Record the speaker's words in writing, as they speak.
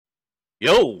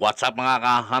Yo, what's up mga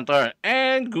ka-hunter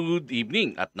and good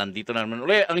evening. At nandito na naman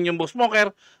uli ang inyong boss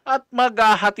smoker at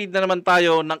maghahatid na naman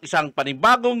tayo ng isang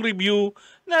panibagong review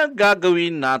na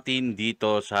gagawin natin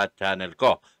dito sa channel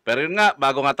ko. Pero yun nga,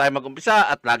 bago nga tayo mag-umpisa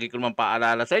at lagi ko naman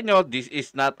paalala sa inyo, this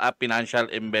is not a financial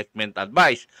investment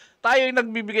advice. Tayo ay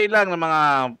nagbibigay lang ng mga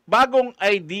bagong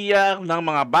idea, ng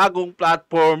mga bagong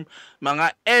platform,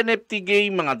 mga NFT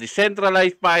game, mga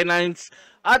decentralized finance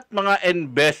at mga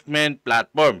investment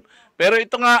platform. Pero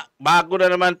ito nga, bago na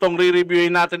naman itong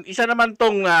re-reviewin natin, isa naman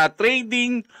itong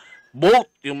trading boat,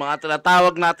 yung mga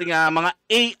tinatawag natin mga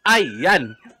AI,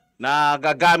 yan, na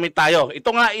gagamit tayo.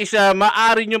 Ito nga is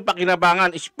maaari yung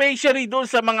pakinabangan, especially doon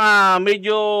sa mga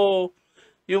medyo,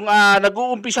 yung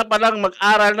nag-uumpisa pa lang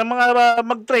mag-aral ng mga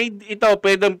mag-trade, ito,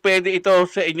 pwede ito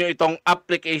sa inyo itong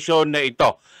application na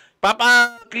ito.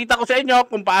 Papakita ko sa inyo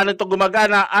kung paano ito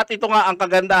gumagana at ito nga ang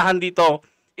kagandahan dito,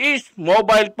 is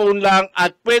mobile phone lang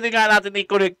at pwede nga natin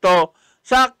i-connecto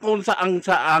sa kung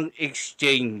saang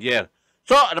exchanger.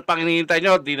 So, ano pang hinihintay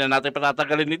nyo? Di na natin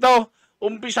patatagalin ito.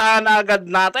 Umpisahan na agad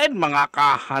natin mga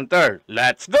ka-hunter.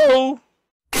 Let's go!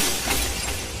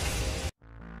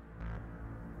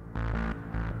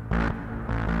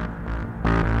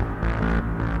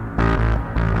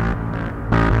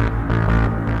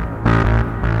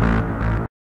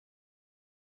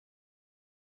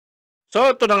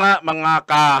 So, ito na nga mga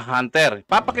ka-hunter.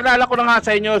 Papakilala ko na nga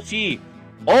sa inyo si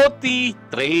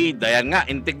Ottrade. Ayan nga,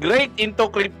 integrate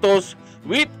into cryptos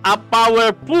with a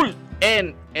powerful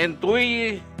and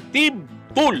intuitive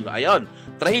tool. Ayan,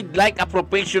 trade like a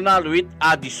professional with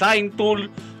a design tool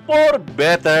for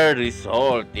better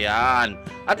result. Yan.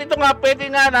 At ito nga, pwede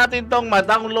nga natin itong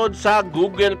ma-download sa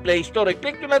Google Play Store.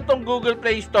 I-click nyo lang itong Google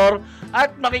Play Store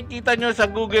at makikita nyo sa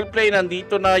Google Play,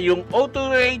 nandito na yung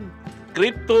Ottrade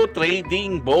Crypto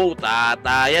Trading Boat. At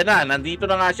yan na, nandito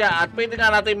na nga siya at pwede nga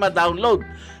natin ma-download.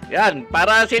 Yan,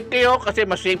 para safe kayo kasi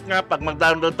mas safe nga pag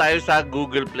mag-download tayo sa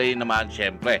Google Play naman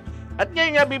syempre. At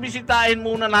ngayon nga, bibisitahin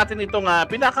muna natin itong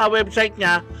pinaka-website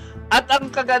niya. At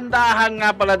ang kagandahan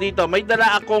nga pala dito, may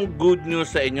dala akong good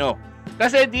news sa inyo.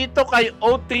 Kasi dito kay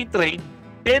Ottrade,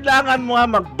 kailangan mo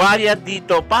magbayad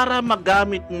dito para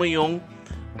magamit mo yung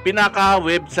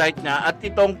pinaka-website niya at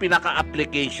itong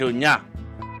pinaka-application niya.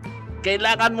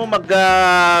 Kailangan mo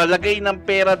maglagay ng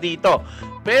pera dito.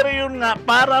 Pero yun nga,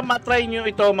 para matry nyo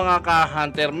ito mga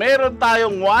ka-hunter, meron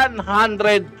tayong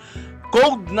 100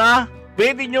 code na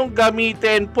pwede nyo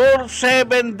gamitin for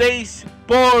 7 days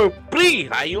for free.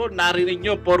 Ayun, narinig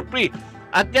nyo, for free.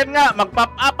 At yan nga,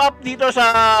 mag-pop up dito sa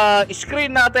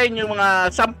screen natin yung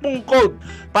mga 10 code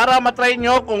para matry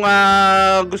nyo kung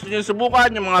gusto nyo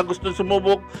subukan, yung mga gusto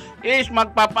sumubok is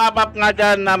mag-pop up nga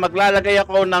dyan na maglalagay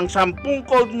ako ng 10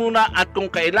 code muna at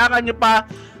kung kailangan nyo pa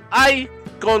ay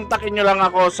kontakin nyo lang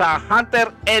ako sa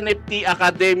Hunter NFT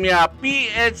Academia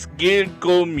PS Guild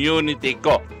Community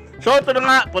ko. So ito na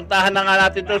nga, puntahan na nga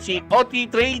natin to si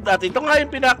Ottrade at ito nga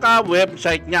yung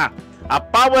pinaka-website niya. A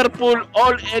powerful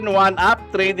all-in-one app,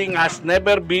 trading has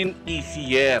never been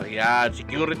easier. Yan,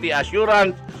 security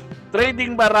assurance,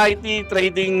 trading variety,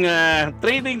 trading,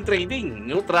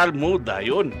 neutral mode,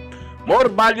 ayun. More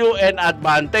value and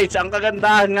advantage. Ang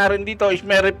kagandahan nga rin dito is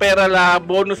may referral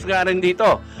bonus nga rin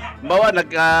dito. Bawa,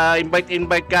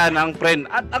 nag-invite ka ng friend.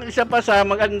 At ang isa pa sa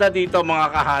maganda dito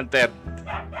mga ka-hunter,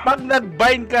 pag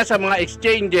nag-bind ka sa mga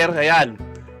exchanger, ayan,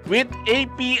 with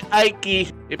API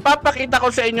key, ipapakita ko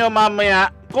sa inyo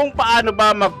mamaya kung paano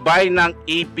ba mag-bind ng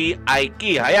API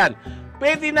key. Ayan,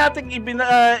 pwede natin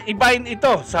i-bind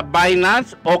ito sa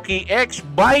Binance, OKX,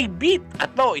 Bybit.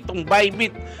 At itong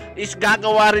Bybit is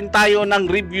gagawa rin tayo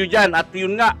ng review dyan. At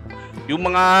yun nga,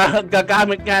 yung mga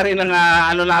gagamit nga rin ng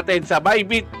natin sa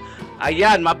Bybit,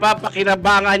 ayan,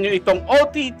 mapapakinabangan nyo itong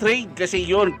Ottrade kasi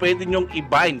yun, pwede nyong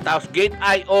i-bind. Tapos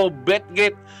Gate.io,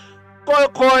 BetGet,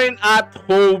 Coin at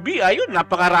Hobby. Ayun,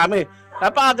 napakarami.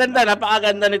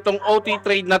 Napakaganda nitong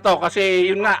Ottrade na to kasi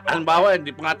yun nga, halimbawa,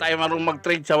 hindi pa nga tayo marunong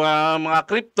mag-trade sa mga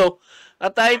crypto.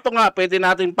 At ito nga, pwede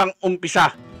natin pang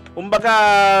umpisa. Kumbaga,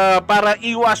 para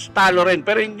iwas talo rin.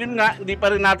 Pero yun nga, hindi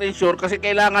pa rin natin sure kasi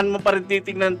kailangan mo pa rin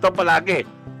titignan to palagi.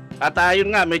 At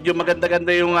yun nga, medyo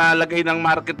maganda-ganda yung lagay ng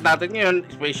market natin ngayon,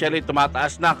 especially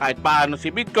tumataas na kahit paano si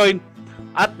Bitcoin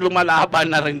at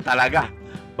lumalaban na rin talaga.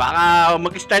 Baka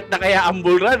mag-start na kaya ang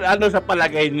bull run, ano sa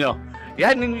palagay nyo?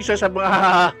 Yan yung isa sa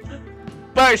mga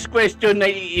first question na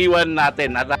iiwan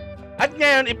natin. At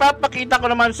ngayon, ipapakita ko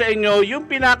naman sa inyo yung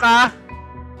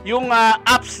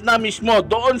apps na mismo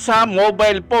doon sa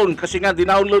mobile phone. Kasi nga,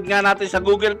 dinownload nga natin sa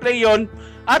Google Play yon.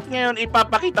 At ngayon,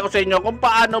 ipapakita ko sa inyo kung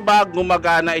paano ba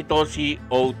gumagana ito si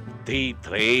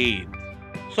Ottrade.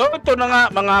 So ito na nga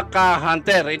mga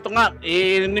ka-hunter. Ito nga,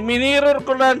 minirror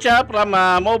ko lang siya from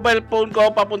mobile phone ko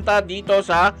papunta dito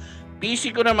sa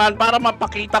PC ko naman para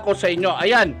mapakita ko sa inyo.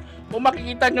 Ayan, kung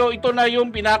makikita nyo, ito na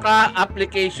yung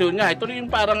pinaka-application niya. Ito na yung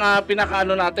parang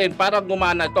pinaka-ano natin, para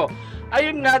gumana ito.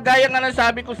 Ayun nga, gaya nga ng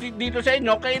sabi ko dito sa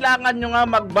inyo, kailangan nyo nga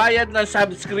magbayad ng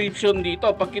subscription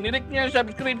dito. Pag kinilik nyo yung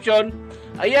subscription,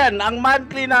 ayan, ang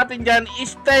monthly natin dyan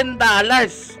is $10.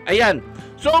 Ayan.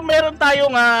 So meron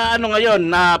tayong ano ngayon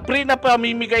na free na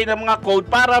pamimigay ng mga code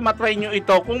para matry nyo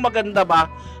ito kung maganda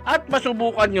ba at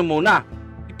masubukan nyo muna.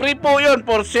 Free po yun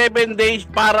for 7 days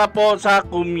para po sa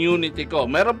community ko.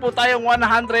 Meron po tayong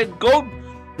 100 code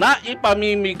na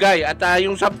ipamimigay at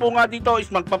yung 10 nga dito is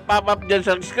magpa-pop up dyan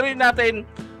sa screen natin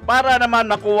para naman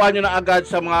nakuha nyo na agad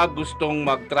sa mga gustong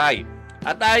mag-try.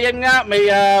 At ayan nga, may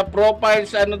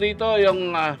profiles ano dito,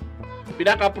 yung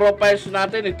pinaka-profiles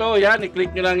natin. Ito, yan,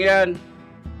 i-click nyo lang yan.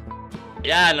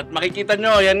 Yan, at makikita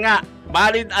nyo, yan nga,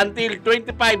 valid until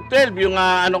 25/12 yung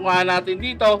ano nga natin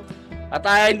dito. At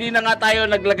hindi na nga tayo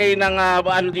naglagay ng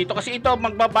ano dito kasi ito,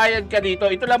 magbabayad ka dito.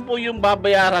 Ito lang po yung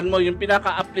babayaran mo, yung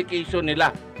pinaka-application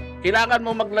nila. Kailangan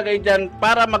mo maglagay dyan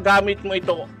para magamit mo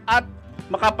ito at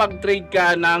makapag-trade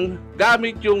ka ng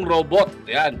gamit yung robot.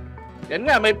 Yan. Yan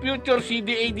nga, may future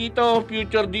CDA dito,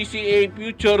 future DCA,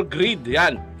 future grid.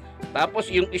 Yan.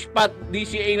 Tapos yung spot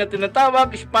DCA na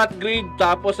tinatawag, spot grid,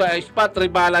 tapos spot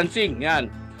rebalancing. Yan.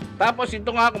 Tapos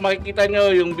ito nga, kung makikita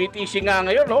nyo, yung BTC nga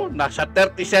ngayon, no, nasa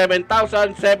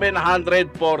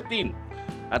 37,714.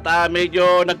 At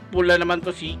medyo nagpula naman to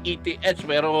si ETH,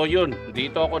 pero yun,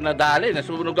 dito ako nadali.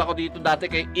 Nasunog ako dito dati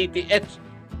kay ETH.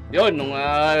 Yun, nung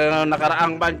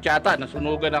nakaraang batch yata,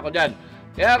 nasunugan ako dyan.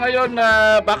 Kaya ngayon,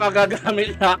 baka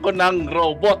gagamit na ako ng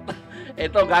robot.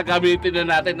 Ito, gagamitin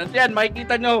na natin. At yan,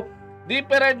 makikita nyo,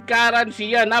 different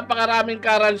currency yan. Napakaraming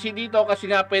currency dito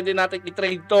kasi nga pwede natin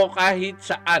i-trade to kahit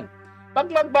saan. Pag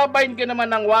magbabind ka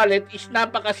naman ng wallet is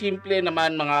napakasimple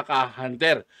naman mga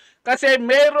ka-hunter. Kasi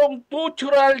merong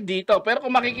tutorial dito. Pero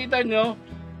kung makikita nyo,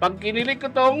 pag kinilik ko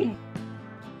tong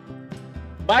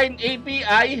bind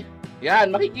API,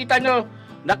 yan, makikita nyo,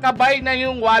 nakabind na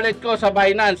yung wallet ko sa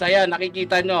Binance. Ayan,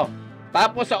 nakikita nyo.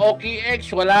 Tapos sa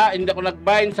OKX, wala, hindi ako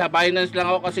nagbind. Sa Binance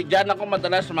lang ako kasi dyan ako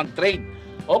madalas mag-trade.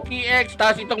 OKX,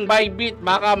 tapos itong Bybit,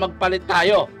 baka magpalit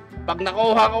tayo. Pag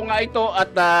nakuha ko nga ito at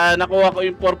nakuha ko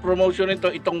yung for promotion nito,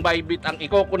 itong Bybit ang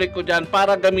i-connect ko dyan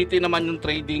para gamitin naman yung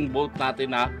trading bot natin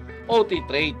na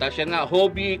Ottrade. Tapos yan nga,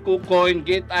 Hobby, KuCoin,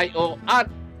 Get.io at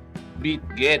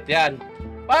BitGet. Yan.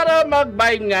 Para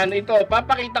mag-bind yan, ito,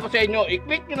 papakita ko sa inyo,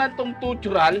 i-click nyo lang itong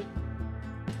tutorial.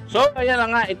 So, ayan na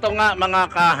nga, ito nga mga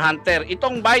ka-hunter.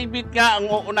 Itong Bybit nga ang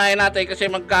uunahin natin kasi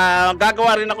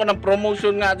gagawa rin ako ng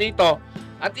promotion nga dito.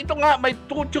 At ito nga, may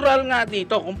tutorial nga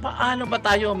dito kung paano ba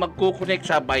tayo magkukonect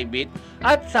sa Bybit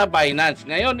at sa Binance.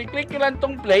 Ngayon, i-click nyo lang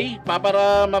itong play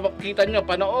para makita nyo.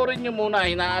 Panoorin nyo muna,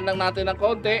 hinaan lang natin ng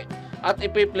konti at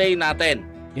ipi-play natin.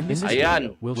 In this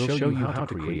Ayan. video, we'll show you how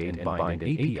to create and bind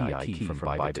an API key from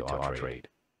Bybit to Ottrade.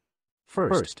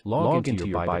 First, log into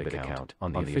your Bybit account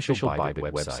on the official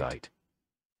Bybit website.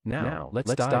 Now,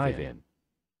 let's dive in.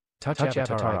 Touch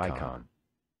avatar icon.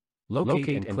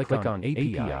 Locate and click on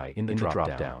API in the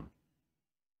drop-down.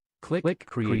 Click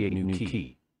Create New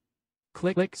Key.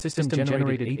 Click System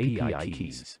Generated API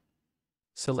Keys.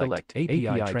 Select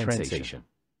API Translation.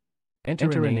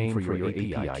 Enter a name for your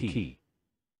API key.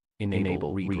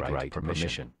 Enable read-write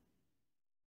permission.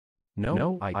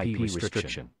 No IP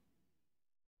restriction.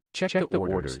 Check the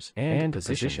orders and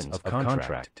positions of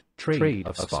contract, trade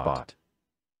of spot.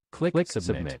 Click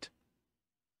Submit.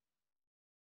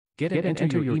 Get and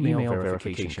enter your email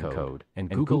verification code and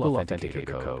Google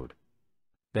Authenticator code.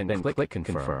 Then click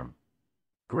Confirm.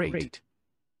 Great.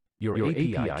 Your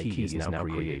API key is now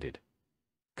created.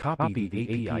 Copy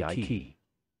the API key.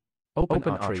 Open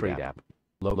Ottrade app.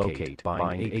 Locate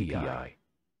Bind API.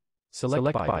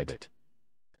 Select Bybit.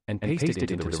 And paste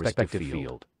it into the respective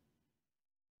field.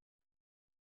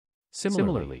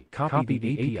 Similarly, copy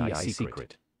the API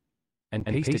secret. And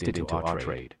paste it into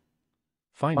Ottrade.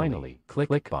 Finally,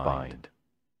 click Bind.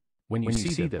 When you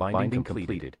see the binding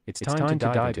completed, it's time to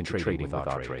dive into trading with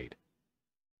Ottrade.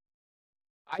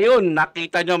 Ayun,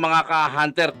 nakita nyo mga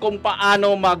ka-hunter kung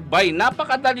paano mag-bind.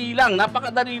 Napakadali lang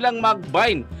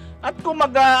mag-bind. At kung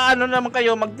ano naman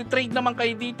kayo, mag-trade naman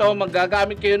kayo dito,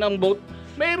 magagamit kayo ng bot,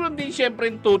 mayroon din syempre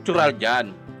yung tutorial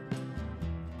dyan.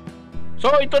 So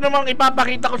ito namang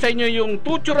ipapakita ko sa inyo yung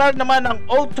tutorial naman ng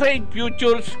Ottrade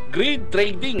Futures Grid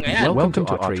Trading. Ayan. Welcome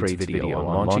to Ottrade's video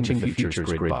on launching the Futures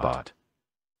Grid bot.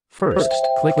 First,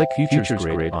 click Futures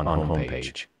Grid on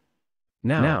homepage.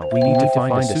 Now, we need to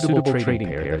find a suitable trading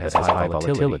pair that has high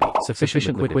volatility,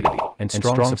 sufficient liquidity, and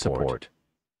strong support.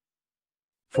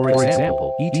 For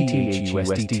example,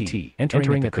 ETH/USDT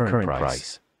entering at the current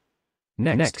price.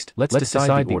 Next, let's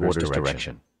decide the order's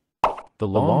direction. The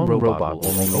long robot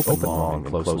will only open long and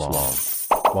close long,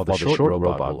 while the short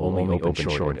robot will only open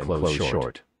short and close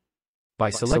short. By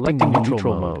selecting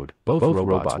neutral mode, both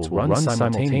robots will run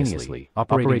simultaneously,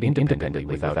 operating independently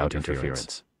without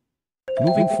interference.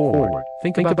 Moving forward,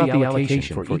 think about the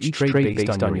allocation for each trade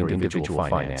based on your individual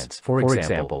finance. For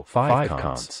example, 5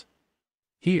 cons.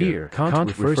 Here, cont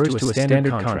refers to a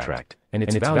standard contract, and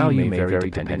its value may vary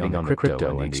depending on the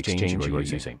crypto and the exchange you are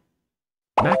using.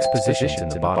 Max positions in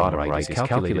the bottom right is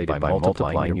calculated by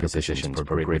multiplying your positions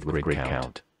per grid with grid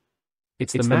count.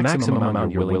 It's the maximum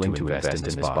amount you're willing to invest in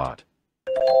this bot.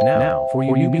 Now, for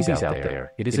you newbies out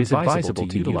there, it is advisable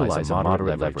to utilize a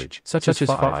moderate leverage, such as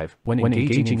 5, when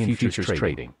engaging in futures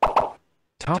trading.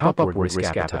 Top up risk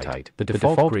appetite, the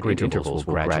default grid intervals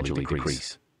will gradually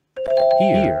decrease.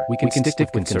 Here, we can stick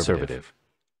with conservative.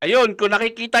 Ayun, kung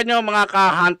nakikita nyo mga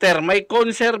ka-hunter, may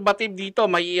conservative dito,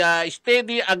 may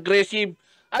steady, aggressive,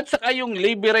 at saka yung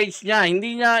leverage niya.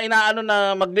 Hindi niya inaano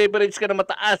na mag-leverage ka na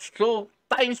mataas. So,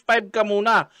 times 5 ka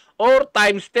muna or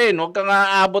times 10. Huwag kang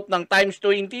aabot ng times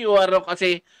 20 o ano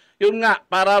kasi yun nga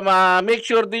para ma-make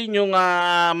sure din yung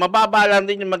mababa lang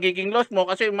din yung magiging loss mo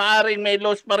kasi maaring may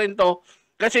loss pa rin to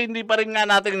kasi hindi pa rin nga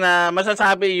natin na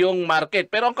masasabi yung market.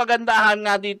 Pero ang kagandahan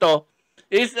nga dito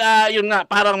is yun nga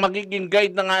parang magiging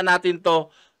guide na nga natin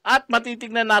to at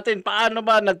matitignan natin paano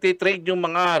ba nagtitrade yung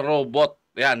mga robot.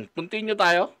 Yan, continue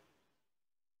tayo.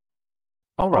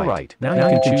 Alright, now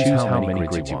you can choose how many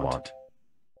grids you want.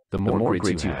 The more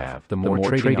grids you have, the more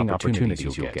trading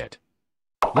opportunities you'll get.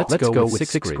 Let's go with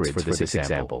 6 grids for this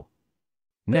example.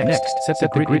 Next, set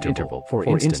the grid interval, for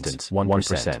instance,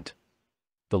 1%.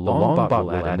 The long bot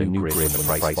will add a new grid when the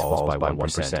price falls by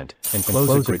 1%, and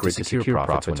close the grid to secure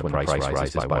profits when the price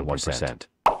rises by 1%.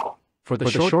 For the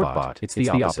short bot, it's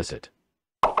the opposite.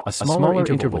 A smaller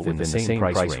interval within the same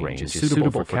price range is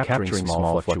suitable for capturing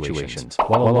small fluctuations,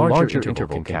 while a larger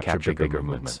interval can capture bigger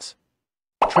movements.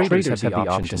 Traders have the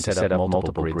option to set up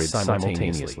multiple grids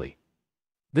simultaneously.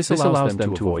 This allows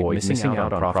them to avoid missing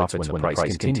out on profits when the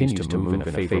price continues to move in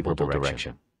a favorable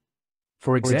direction.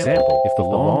 For example, if the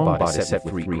long bot is set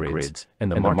with 3 grids,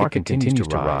 and the market continues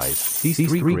to rise, these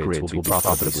 3 grids will be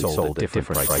profitably sold at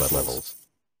different price levels.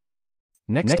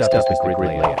 Next up is the grid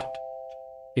layout.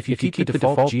 If you keep the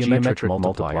default geometric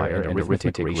multiplier and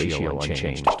arithmetic ratio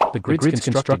unchanged, the grids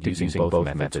constructed using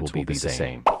both methods will be the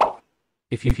same.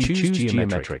 If you choose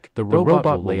geometric, the robot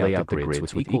will lay out the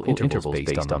grids with equal intervals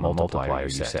based on the multiplier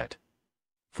you set.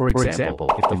 For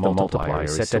example, if the multiplier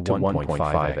is set to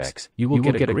 1.5x, you will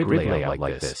get a grid layout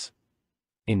like this.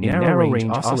 In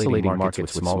narrow-range oscillating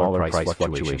markets with smaller price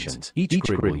fluctuations, each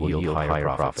grid will yield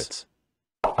higher profits.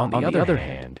 On the other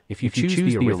hand, if you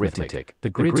choose the arithmetic, the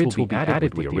grids will be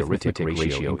added with the arithmetic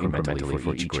ratio incrementally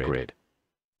for each grid.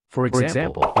 For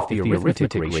example, if the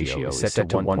arithmetic ratio is set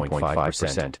to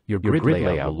 1.5%, your grid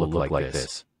layout will look like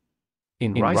this.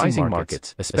 In rising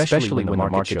markets, especially when the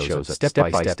market shows a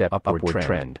step-by-step upward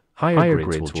trend, higher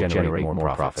grids will generate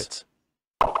more profits.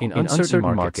 In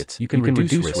uncertain markets, you can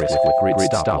reduce risk with grid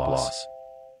stop-loss.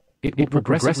 It will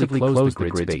progressively close the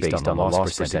grids based on the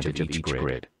loss percentage of each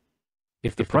grid.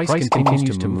 If the price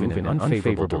continues to move in an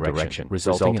unfavorable direction,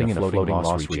 resulting in a floating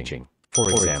loss reaching, for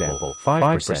example,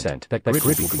 5%, that grid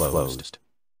will be closed.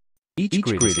 Each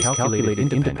grid is calculated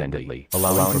independently,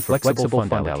 allowing for flexible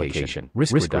fund allocation,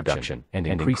 risk reduction, and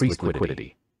increased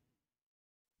liquidity.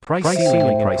 Price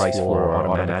ceiling and price floor are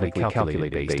automatically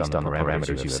calculated based on the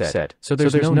parameters you set, so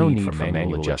there's no need for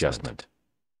manual adjustment.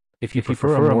 If you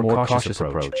prefer a more cautious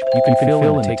approach, you can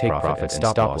fill and take profit and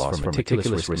stop loss from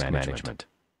meticulous risk management.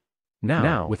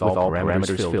 Now, with all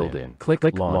parameters filled in, click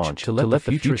Launch to let the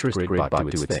futurist grid bot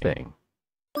do its thing.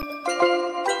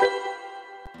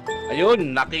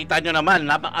 Ayun, nakita nyo naman,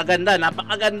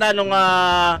 napakaganda nung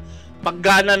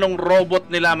paggana nung robot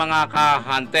nila mga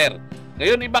ka-hunter.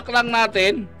 Ngayon, i-back lang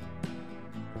natin.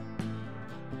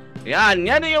 Yan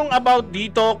yung about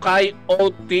dito kay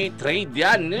Ottrade.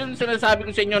 Yan, yung sinasabi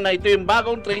ko sa inyo na ito yung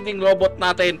bagong trading robot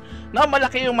natin na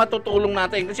malaki yung matutulong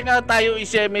natin. Kasi nga tayo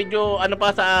is medyo ano pa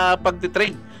sa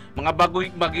pagtitrade. Mga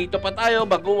bagito pa tayo,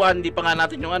 baguhan, di pa nga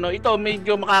natin yung ano. Ito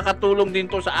medyo makakatulong din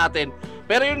to sa atin.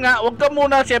 Pero yun nga, huwag ka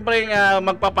muna siyempre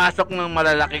magpapasok ng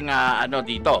malalaking ano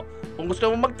dito. Kung gusto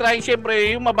mo mag-try,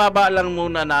 siyempre yung mababa lang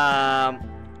muna na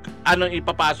ano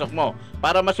ipapasok mo.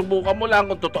 Para masubukan mo lang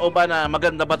kung totoo ba na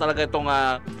maganda ba talaga itong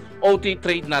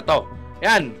Ottrade na to.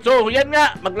 Yan. So, yan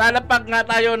nga, maglalapag nga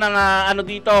tayo ng ano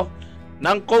dito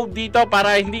ng code dito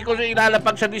para hindi ko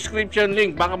ilalapag sa description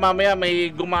link. Baka mamaya may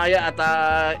gumaya at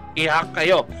i-hack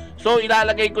kayo. So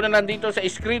ilalagay ko na lang dito sa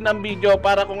screen ng video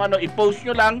para kung ano, i-post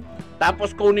nyo lang.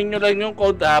 Tapos kunin nyo lang yung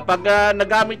code. Pag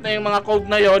nagamit na yung mga code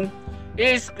na yon,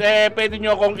 is pwede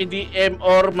nyo akong i-DM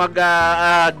or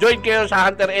mag-join kayo sa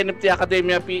Hunter NFT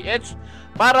Academia PH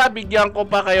para bigyan ko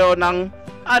pa kayo ng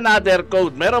another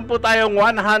code. Meron po tayong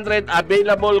 100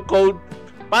 available code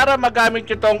para magamit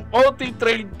nyo itong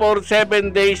Ottrade for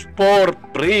 7 days for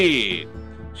free.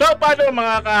 So paano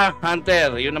mga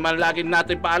ka-hunter? Yun naman lagi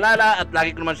natin paalala at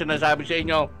lagi ko naman sinasabi sa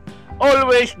inyo,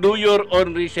 always do your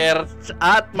own research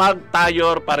at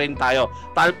magtayor pa rin tayo.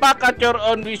 Talpak at your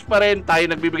own risk pa rin. Tayo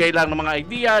nagbibigay lang ng mga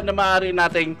idea na maaari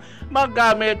nating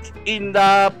magamit in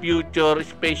the future,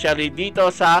 especially dito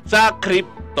sa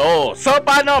crypto. So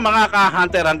paano mga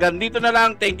ka-hunter? Hanggang dito na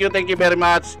lang. Thank you very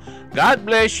much. God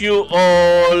bless you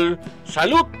all.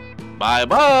 Salute.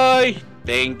 Bye-bye.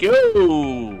 Thank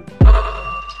you.